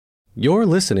You're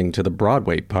listening to the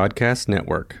Broadway Podcast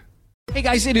Network. Hey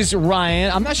guys, it is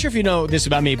Ryan. I'm not sure if you know this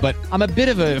about me, but I'm a bit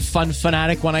of a fun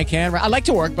fanatic when I can. I like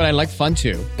to work, but I like fun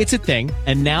too. It's a thing.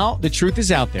 And now the truth is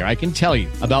out there. I can tell you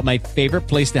about my favorite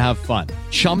place to have fun.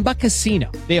 Chumba Casino.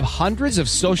 They have hundreds of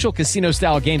social casino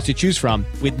style games to choose from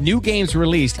with new games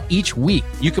released each week.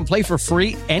 You can play for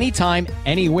free anytime,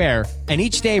 anywhere. And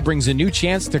each day brings a new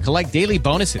chance to collect daily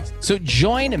bonuses. So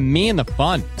join me in the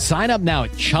fun. Sign up now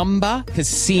at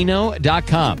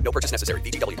ChumbaCasino.com. No purchase necessary.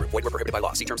 VGW. Void were prohibited by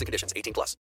law. See terms and conditions.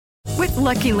 18+. With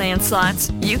Lucky Land Slots,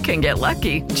 you can get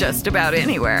lucky just about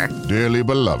anywhere. Dearly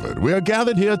beloved, we are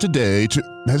gathered here today to...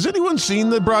 Has anyone seen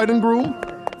the bride and groom?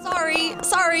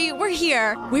 Sorry, we're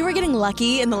here. We were getting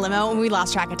lucky in the limo and we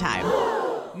lost track of time.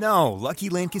 No, Lucky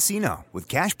Land Casino, with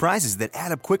cash prizes that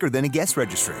add up quicker than a guest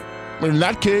registry. In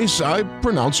that case, I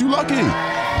pronounce you lucky.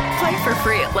 Play for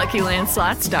free at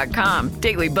LuckyLandSlots.com.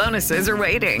 Daily bonuses are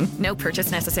waiting. No purchase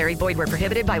necessary. Void where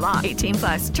prohibited by law.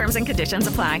 18+. Terms and conditions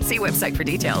apply. See website for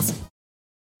details.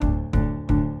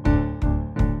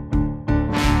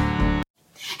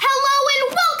 Hello and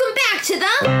welcome back to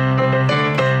the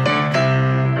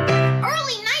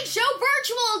Early Night Show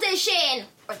Virtual Edition,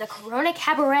 or the Corona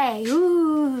Cabaret.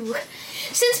 Ooh.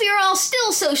 Since we are all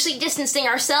still socially distancing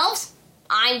ourselves,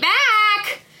 I'm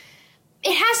back!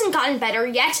 It hasn't gotten better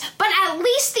yet, but at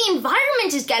least the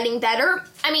environment is getting better.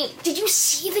 I mean, did you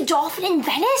see the dolphin in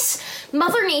Venice?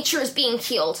 Mother Nature is being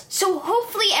healed, so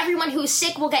hopefully everyone who is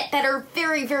sick will get better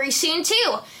very, very soon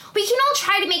too. We can all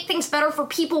try to make things better for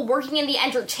people working in the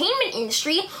entertainment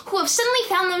industry who have suddenly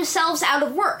found themselves out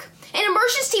of work. An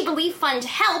emergency relief fund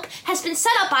help has been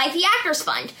set up by the Actors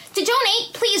Fund. To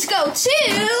donate, please go to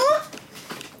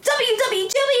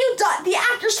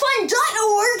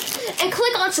www.theactorsfund.org and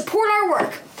click on support our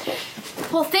work.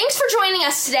 Well, thanks for joining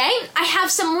us today. I have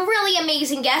some really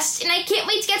amazing guests and I can't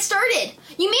wait to get started.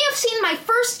 You may have seen my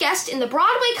first guest in the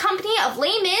Broadway company of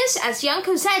Les Mis as young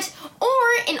Cosette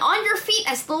or in On Your Feet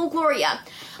as Little Gloria.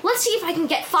 Let's see if I can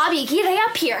get Fabi Aguirre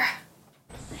up here.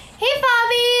 Hey,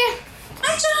 Fabi.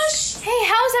 Hi, Josh. Hey,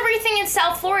 how's everything in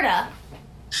South Florida?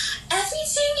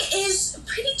 Everything is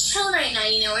pretty chill right now.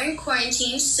 You know, we're in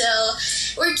quarantine, so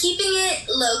we're keeping it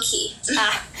low-key.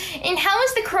 And how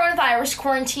has the coronavirus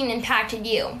quarantine impacted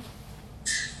you?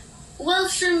 Well,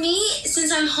 for me,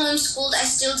 since I'm homeschooled, I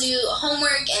still do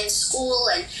homework and school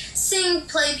and sing,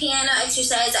 play piano,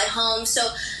 exercise at home.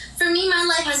 So for me, my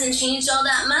life hasn't changed all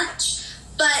that much.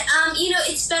 But, you know,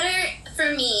 it's better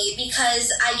for me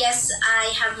because I guess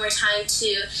I have more time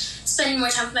to spend more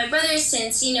time with my brother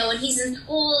since, you know, when he's in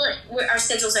school, our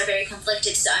schedules are very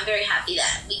conflicted, so I'm very happy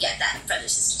that we get that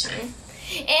brother-sister time.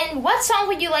 And what song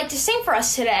would you like to sing for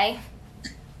us today?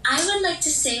 I would like to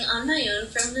sing On My Own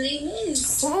from Les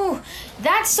Mis. Ooh,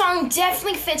 that song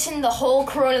definitely fits in the whole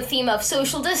Corona theme of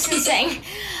social distancing.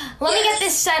 Let me get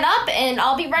this set up, and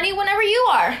I'll be ready whenever you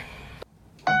are.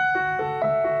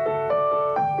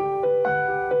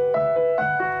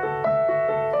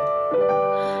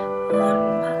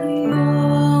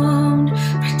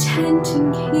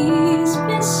 Pretending he's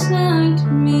beside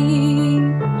me,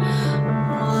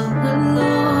 all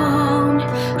alone.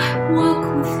 I walk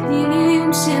with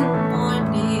him till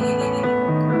morning.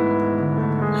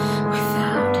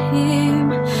 Without him,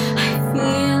 I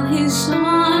feel his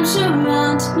arms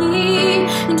around me.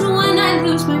 And when I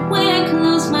lose my way, I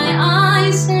close my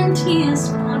eyes and tears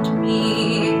haunt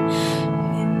me.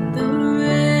 In the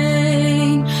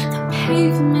rain, the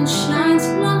pavement shines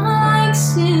like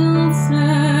silver.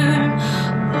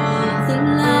 All the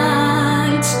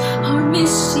lights are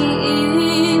misty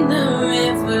in the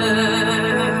river.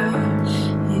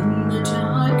 In the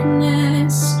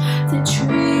darkness, the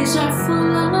trees are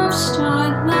full of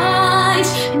starlight.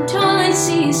 And all I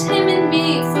see is him and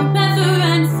me forever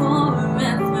and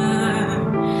forever.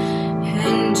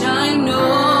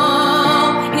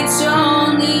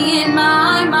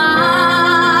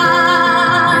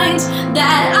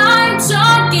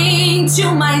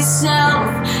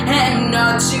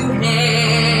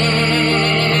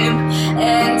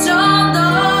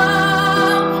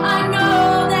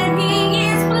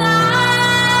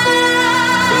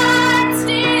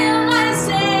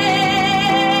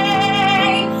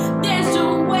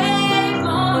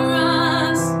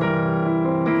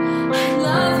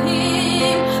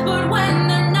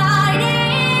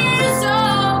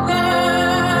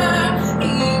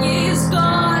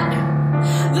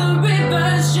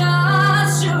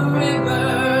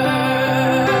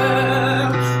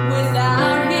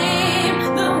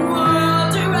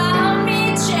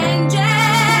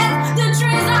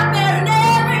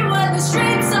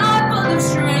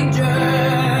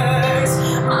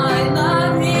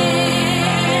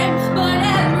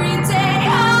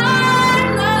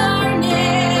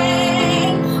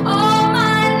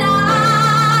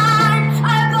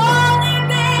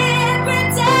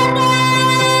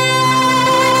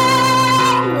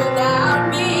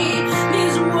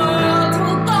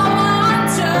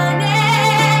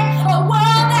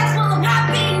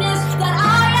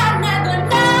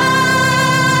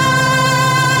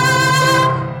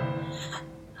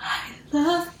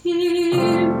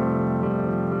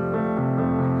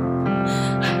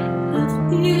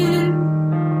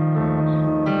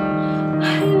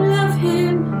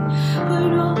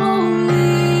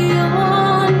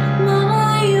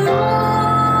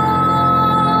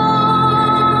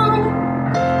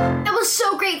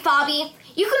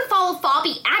 You can follow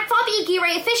Fabi at Fabi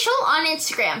Aguirre Official on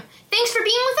Instagram. Thanks for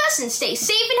being with us and stay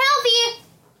safe and healthy.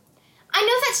 I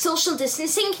know that social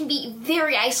distancing can be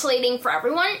very isolating for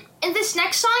everyone, and this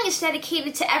next song is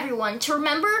dedicated to everyone to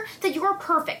remember that you are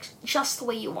perfect just the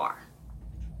way you are.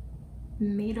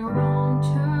 Made a wrong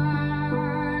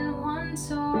turn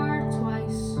once or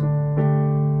twice.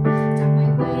 Took my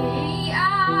way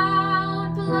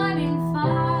out, blood and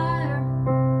fire.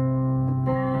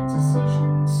 Bad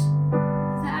decisions,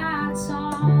 that's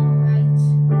alright.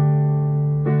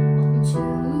 Welcome to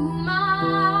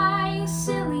my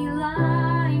silly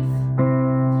life.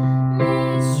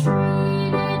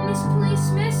 Mistreated,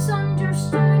 misplaced,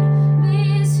 misunderstood.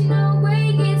 Miss, no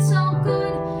way, it's all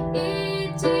good.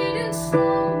 It didn't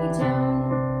slow me down.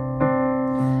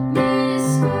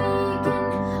 Mistaken,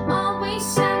 always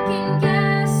second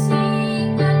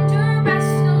guessing,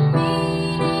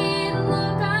 underestimated.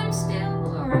 Look, I'm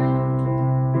still around.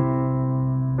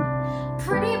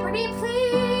 Pretty, pretty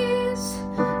please,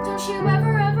 don't you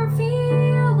ever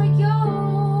feel like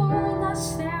you're less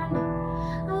than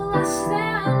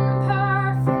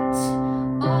perfect.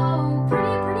 Oh,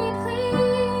 pretty, pretty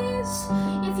please,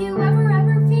 if you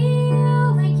ever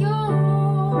feel like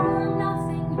you're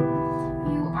nothing,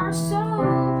 you are so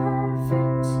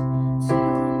perfect to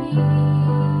me.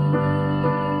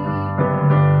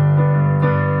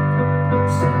 You're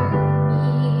so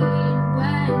mean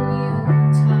when you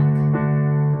talk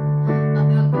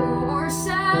about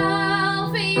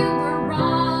yourself. You were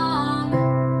wrong.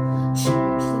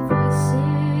 Change the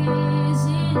voices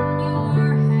in your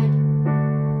head.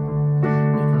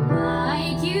 Make 'em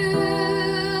like you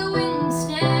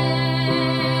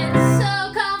instead. So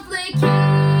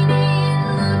complicated.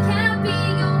 Look happy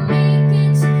you'll make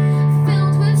it.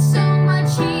 Filled with so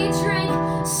much hatred.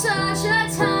 Such a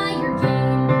tired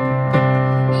game.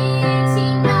 It's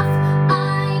enough.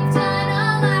 I've done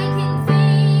all I can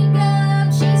think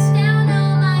of. Chase down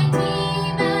all my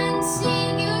demons. See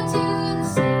you do the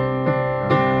same.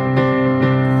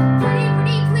 Pretty,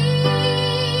 pretty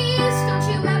please, don't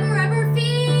you ever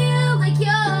feel like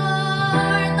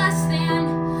you're less than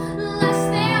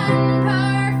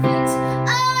perfect.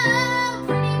 Oh,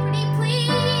 pretty, pretty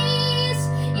please,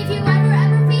 if you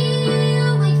ever feel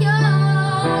like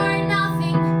you're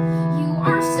nothing, you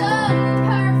are so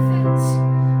perfect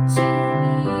to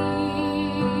me.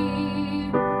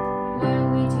 Why do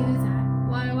we do that?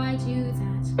 Why do I do that?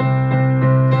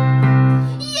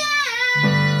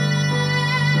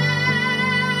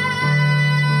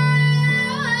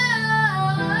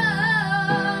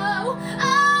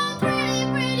 Oh, pretty,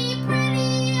 pretty,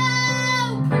 pretty,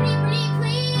 oh, pretty, pretty,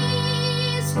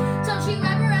 please. Don't you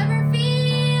ever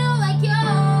feel like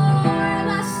you're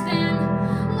less than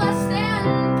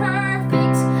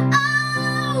perfect.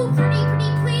 Oh, pretty,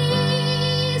 pretty,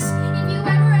 please. If you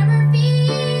ever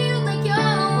feel like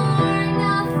you're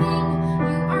nothing,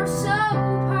 you are so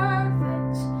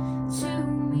perfect to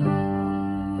me.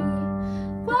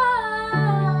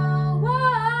 Whoa,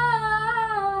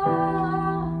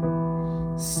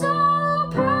 so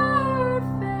perfect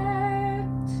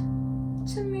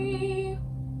to me.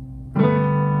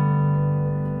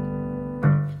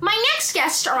 My next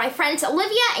guests are my friends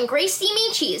Olivia and Grace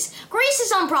DeAmicis. Grace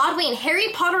is on Broadway in Harry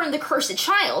Potter and the Cursed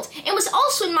Child and was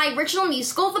also in my original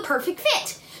musical The Perfect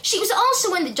Fit. She was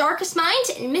also in The Darkest Minds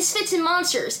and Misfits and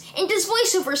Monsters and does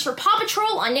voiceovers for Paw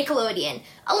Patrol on Nickelodeon.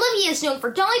 Olivia is known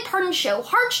for Dolly Parton's show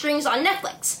Heartstrings on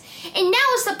Netflix. And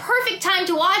now is the perfect time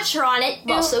to watch her on it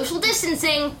while social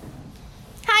distancing.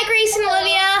 Hi, Grace and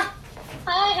Olivia.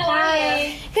 Hi, how are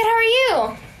you? Good, how are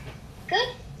you? Good.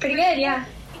 Pretty good, yeah.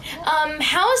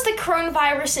 How has the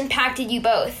coronavirus impacted you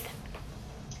both?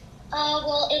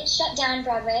 Well, it shut down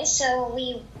Broadway, so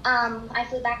I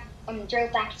drove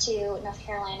back to North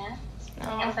Carolina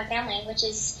with my family, which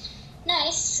is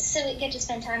nice, so we get to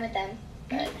spend time with them.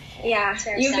 But Yeah, it's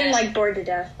very you've been sad. like bored to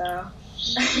death though.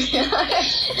 Yeah,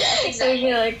 So we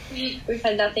feel like we've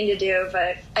had nothing to do,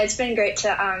 but it's been great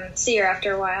to see her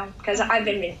after a while because I've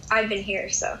been here.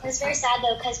 So It was very sad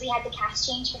though because we had the cast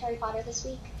change for Harry Potter this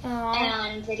week,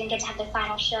 and they didn't get to have their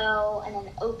final show, and then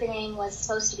the opening was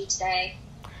supposed to be today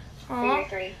for year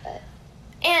 3, but.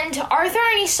 And are there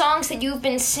any songs that you've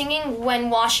been singing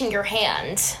when washing your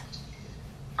hands?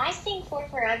 I sing For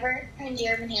Forever from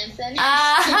Dear Evan Hansen. love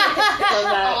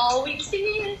that. All we see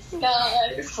is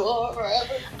night forever.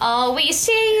 All we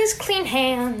see is clean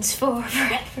hands for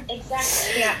forever.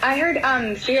 Exactly. Yeah, I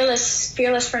heard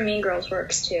Fearless from Mean Girls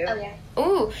works too. Oh yeah.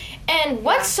 Ooh, and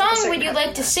what song that's would you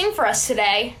like to sing for us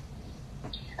today?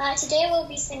 Today we'll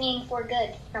be singing For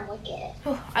Good from Wicked.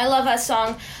 Ooh, I love that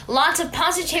song. Lots of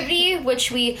positivity,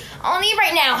 which we all need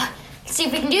right now. Let's see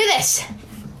if we can do this.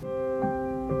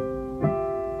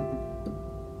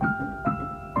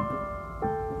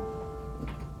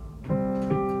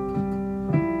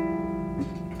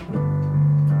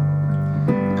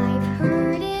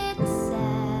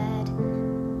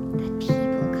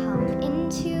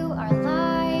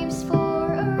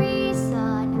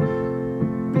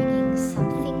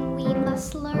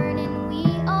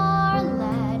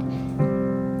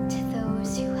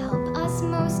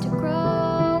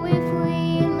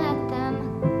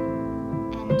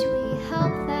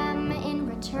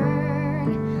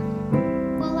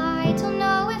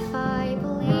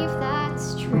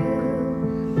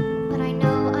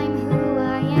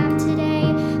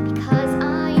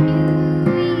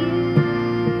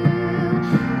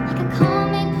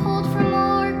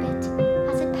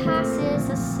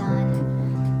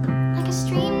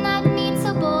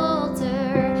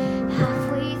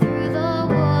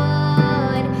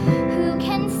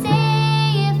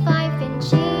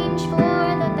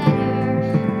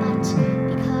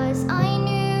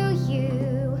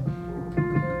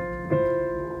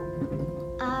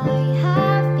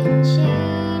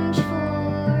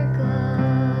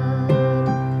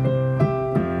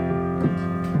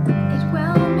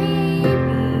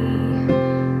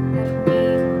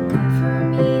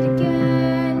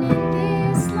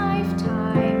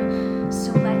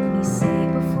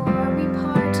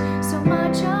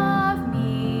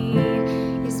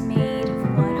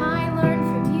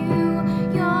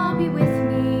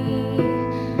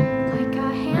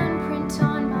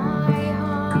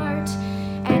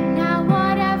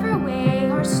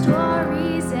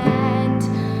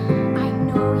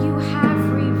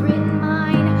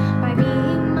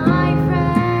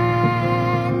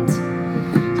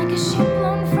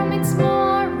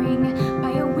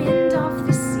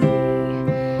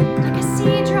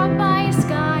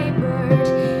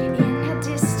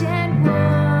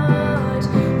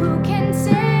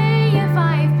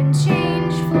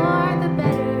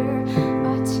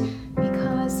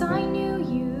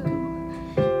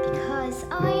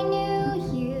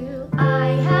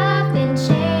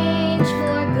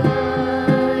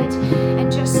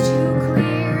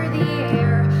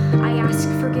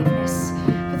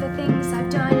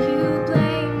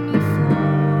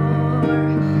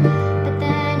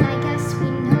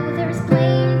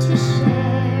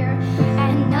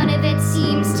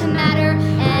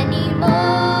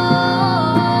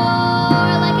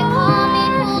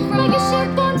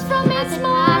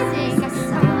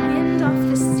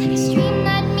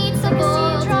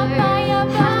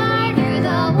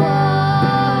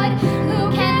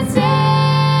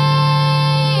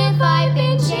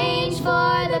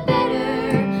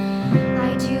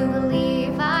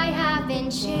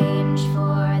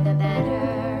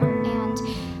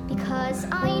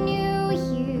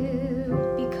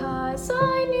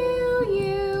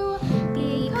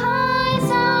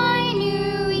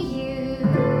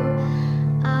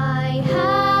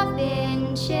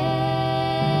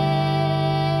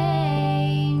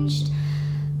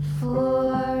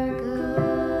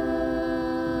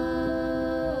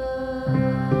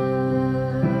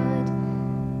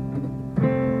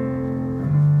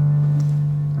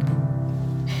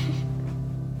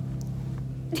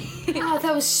 Oh,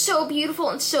 that was so beautiful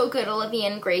and so good, Olivia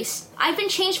and Grace. I've been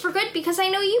changed for good because I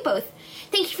know you both.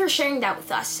 Thank you for sharing that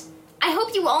with us. I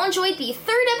hope you all enjoyed the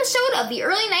third episode of the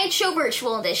Early Night Show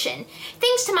Virtual Edition.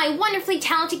 Thanks to my wonderfully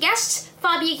talented guests,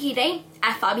 Fabi Aguirre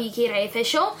at Fabi Aguirre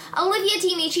Official, Olivia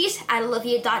DeAmicis at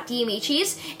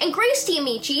Olivia.DeAmicis, and Grace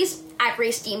DeAmicis at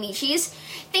Grace DeAmicis.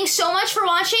 Thanks so much for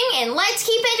watching, and let's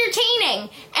keep entertaining!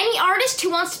 Any artist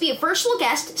who wants to be a virtual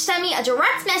guest, send me a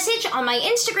direct message on my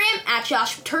Instagram at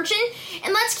Joshua Turchin,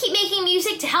 and let's keep making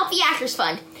music to help the Actors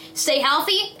Fund. Stay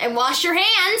healthy and wash your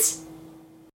hands!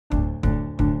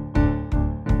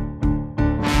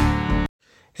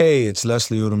 Hey, it's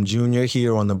Leslie Odom Jr.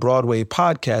 here on the Broadway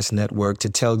Podcast Network to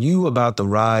tell you about the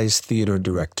Rise Theater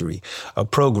Directory, a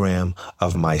program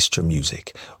of Maestro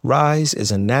Music. Rise is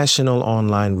a national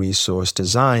online resource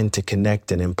designed to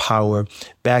connect and empower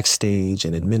backstage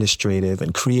and administrative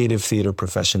and creative theater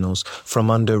professionals from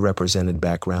underrepresented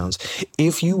backgrounds.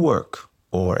 If you work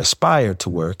or aspire to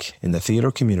work in the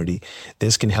theater community,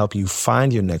 this can help you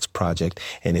find your next project.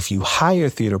 And if you hire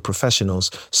theater professionals,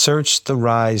 search the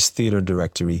Rise Theater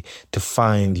Directory to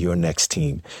find your next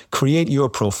team. Create your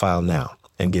profile now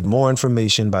and get more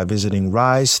information by visiting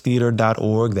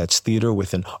risetheater.org. That's theater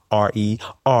with an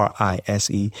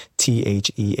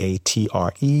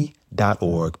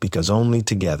RERISETHEATRE.org, because only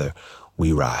together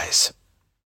we rise.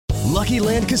 Lucky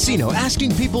Land Casino,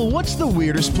 asking people, what's the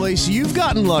weirdest place you've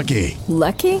gotten lucky?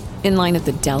 Lucky? In line at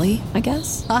the deli, I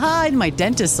guess? Aha, in my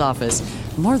dentist's office.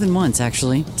 More than once,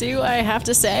 actually. Do I have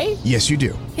to say? Yes, you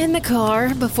do. In the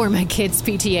car before my kids'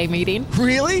 PTA meeting.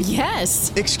 Really?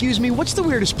 Yes. Excuse me, what's the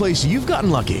weirdest place you've gotten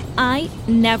lucky? I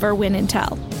never win and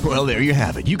tell. Well, there you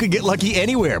have it. You can get lucky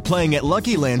anywhere, playing at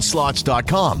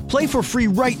LuckyLandSlots.com. Play for free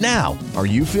right now. Are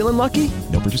you feeling lucky?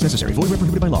 No purchase necessary. Void where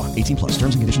prohibited by law. 18+.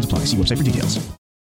 Terms and conditions apply. See website for details.